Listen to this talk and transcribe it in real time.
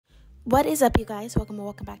What is up, you guys?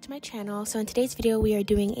 Welcome back to my channel. So in today's video we are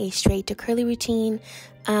doing a straight to curly routine.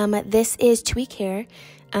 This is 2-week hair.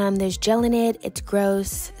 There's gel in it. It's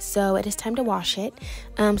gross, so it is time to wash it.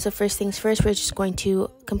 So first things first, we're just going to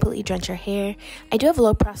completely drench our hair. I do have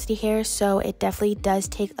low porosity hair, so it definitely does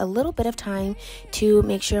take a little bit of time to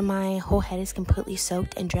make sure my whole head is completely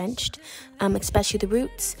soaked and drenched, especially the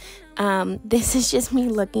roots. This is just me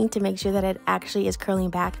looking to make sure that it actually is curling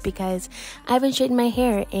back because I haven't straightened my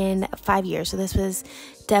hair in 5 years, so this was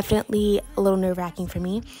definitely a little nerve-wracking for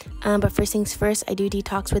me. But first things first, I do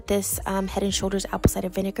detox with this Head and Shoulders apple cider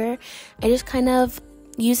vinegar. I just kind of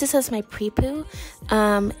use this as my pre-poo,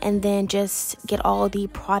 and then just get all the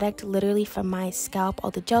product literally from my scalp,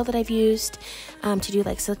 all the gel that I've used to do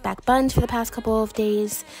like slick back buns for the past couple of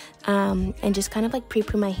days, and just kind of like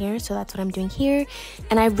pre-poo my hair. So that's what I'm doing here,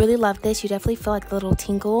 and I really love this. You definitely feel like a little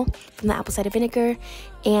tingle from the apple cider vinegar,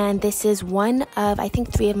 and this is one of, I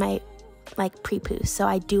think, 3 of my like pre-poos, so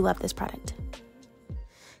I do love this product.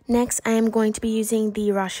 Next, I am going to be using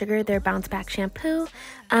the Raw Sugar, their Bounce Back shampoo.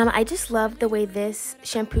 I just love the way this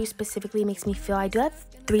shampoo specifically makes me feel. I do have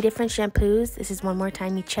 3 different shampoos. This is one more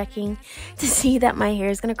time me checking to see that my hair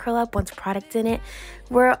is going to curl up once product's in it.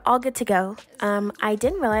 We're all good to go. I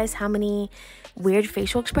didn't realize how many weird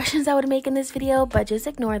facial expressions I would make in this video, but just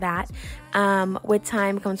ignore that. With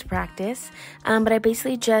time comes practice. But I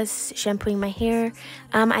basically just shampooing my hair.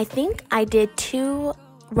 I think I did 2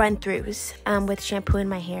 run-throughs with shampoo in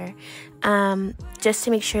my hair, just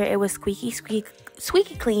to make sure it was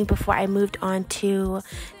squeaky clean before I moved on to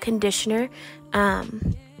conditioner.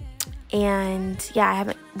 And yeah, I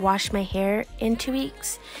haven't washed my hair in 2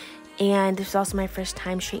 weeks, and this is also my first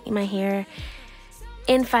time straightening my hair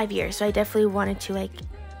in 5 years, so I definitely wanted to like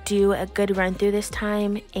do a good run through this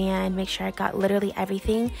time and make sure I got literally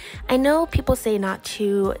everything. I know people say not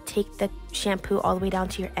to take the shampoo all the way down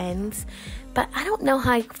to your ends, but I don't know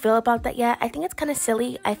how I feel about that yet. I think it's kind of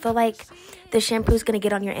silly. I feel like the shampoo is going to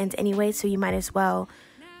get on your ends anyway, so you might as well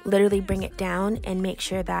literally bring it down and make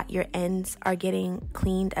sure that your ends are getting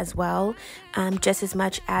cleaned as well, just as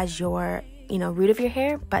much as your root of your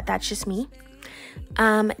hair, but that's just me.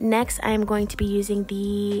 Next, I am going to be using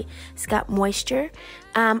the Scalp Moisture.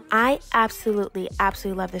 I absolutely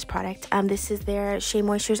love this product. This is their Shea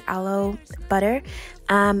Moisture's Aloe Butter.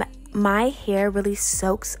 My hair really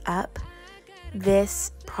soaks up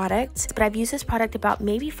this product, but I've used this product about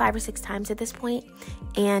maybe 5 or 6 times at this point,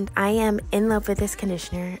 and I am in love with this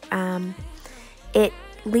conditioner. It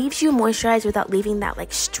leaves you moisturized without leaving that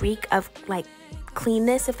like streak of like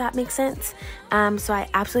cleanness, if that makes sense. So I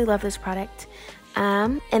absolutely love this product.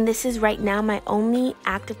 And this is right now my only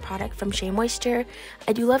active product from Shea Moisture.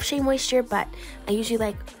 I do love Shea Moisture, but I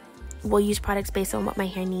usually will use products based on what my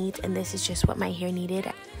hair needs, and this is just what my hair needed.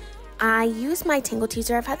 I use my Tingle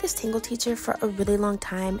Teaser. I've had this Tingle Teaser for a really long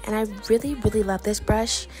time, and I really love this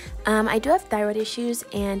brush. I do have thyroid issues,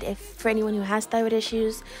 and for anyone who has thyroid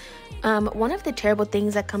issues, one of the terrible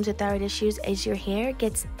things that comes with thyroid issues is your hair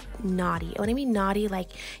gets knotty. When I mean knotty, like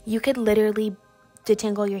you could literally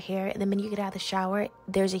detangle your hair, and the minute you get out of the shower,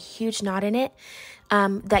 there's a huge knot in it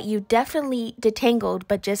that you definitely detangled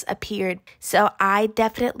but just appeared. So I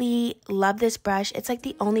definitely love this brush. It's like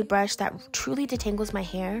the only brush that truly detangles my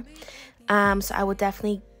hair. So I will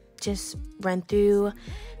definitely just run through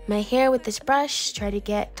my hair with this brush, try to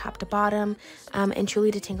get top to bottom, and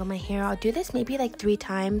truly detangle my hair. I'll do this maybe like 3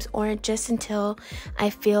 times, or just until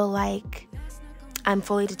I feel like I'm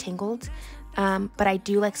fully detangled. But I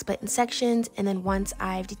do like split in sections, and then once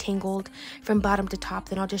I've detangled from bottom to top,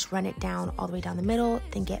 then I'll just run it down all the way down the middle,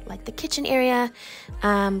 then get like the kitchen area.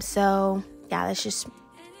 So yeah, that's just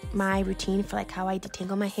my routine for like how I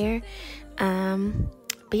detangle my hair.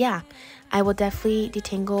 But yeah, I will definitely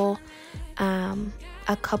detangle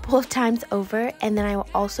a couple of times over, and then I will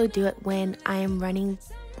also do it when I am running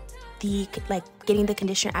getting the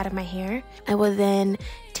conditioner out of my hair. I will then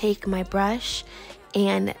take my brush,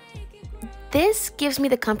 and this gives me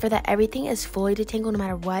the comfort that everything is fully detangled no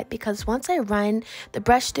matter what, because once I run the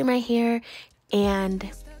brush through my hair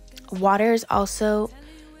and water is also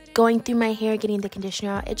going through my hair, getting the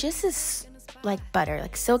conditioner out, it just is like butter,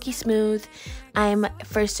 like silky smooth. I'm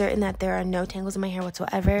for certain that there are no tangles in my hair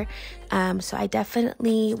whatsoever. So I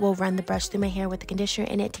definitely will run the brush through my hair with the conditioner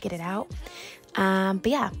in it to get it out. But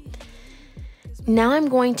yeah. Now I'm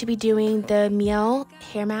going to be doing the Miel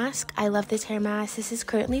hair mask. I love this hair mask. This is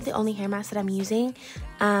currently the only hair mask that I'm using.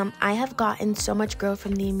 I have gotten so much growth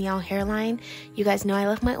from the Miel hairline. You guys know I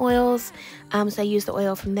love my oils, so I use the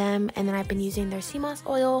oil from them, and then I've been using their sea moss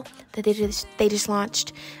oil that they just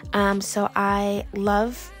launched. So I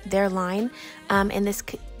love their line, and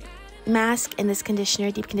mask and this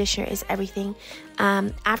conditioner, deep conditioner, is everything.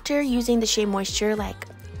 After using the Shea Moisture, like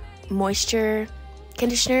moisture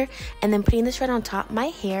conditioner, and then putting this right on top, my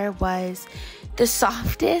hair was the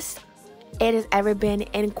softest it has ever been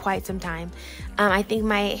in quite some time. I think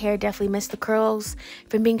my hair definitely missed the curls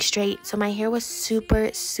from being straight, so my hair was super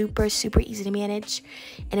easy to manage,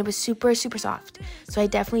 and it was super soft. So I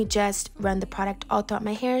definitely just run the product all throughout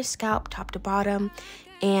my hair, scalp, top to bottom,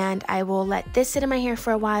 and I will let this sit in my hair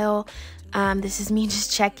for a while. This is me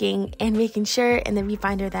just checking and making sure in the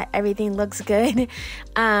refinder that everything looks good.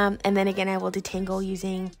 And then again, I will detangle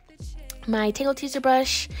using my Tangle Teaser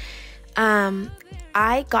brush.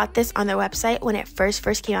 I got this on their website when it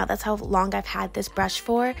first came out. That's how long I've had this brush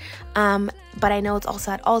for. But I know it's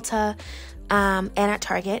also at Ulta and at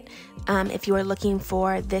Target. If you are looking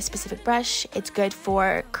for this specific brush, it's good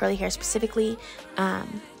for curly hair specifically.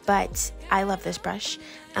 But I love this brush.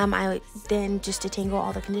 I then just detangle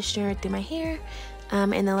all the conditioner through my hair,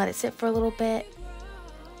 and then let it sit for a little bit.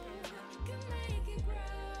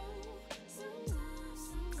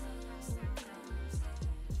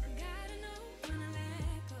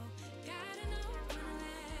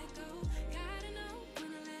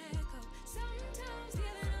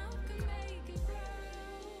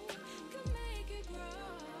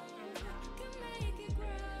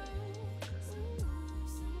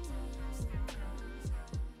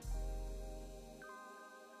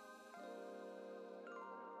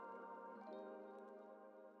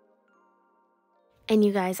 And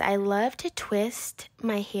you guys, I love to twist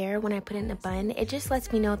my hair when I put it in a bun. It just lets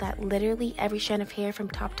me know that literally every strand of hair from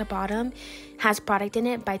top to bottom has product in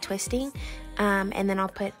it by twisting. And then I'll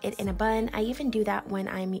put it in a bun. I even do that when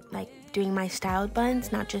I'm like doing my styled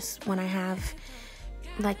buns, not just when I have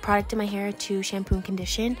like product in my hair to shampoo and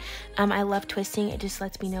condition. I love twisting. It just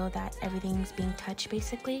lets me know that everything's being touched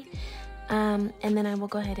basically. And then I will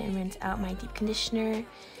go ahead and rinse out my deep conditioner.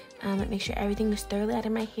 Make sure everything is thoroughly out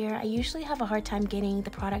of my hair. I usually have a hard time getting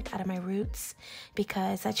the product out of my roots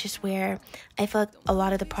because that's just where I feel like a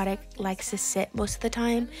lot of the product likes to sit most of the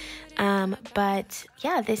time. But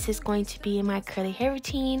yeah, this is going to be my curly hair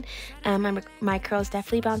routine. My curls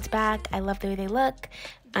definitely bounce back. I love the way they look.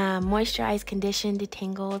 Moisturized, conditioned,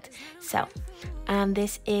 detangled. So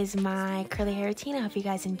this is my curly hair routine. I hope you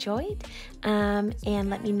guys enjoyed, and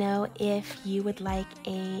let me know if you would like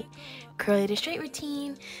a curly to straight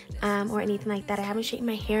routine, or anything like that. I haven't straightened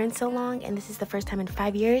my hair in so long, and this is the first time in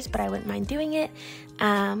 5 years, but I wouldn't mind doing it.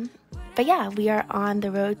 But yeah, we are on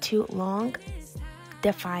the road to long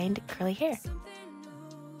defined curly hair.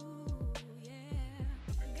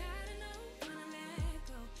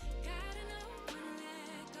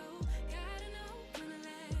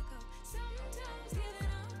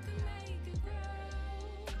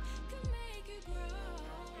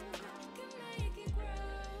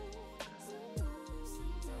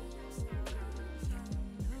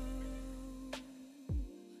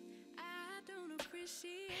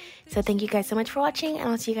 So thank you guys so much for watching, and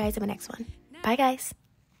I'll see you guys in my next one. Bye guys.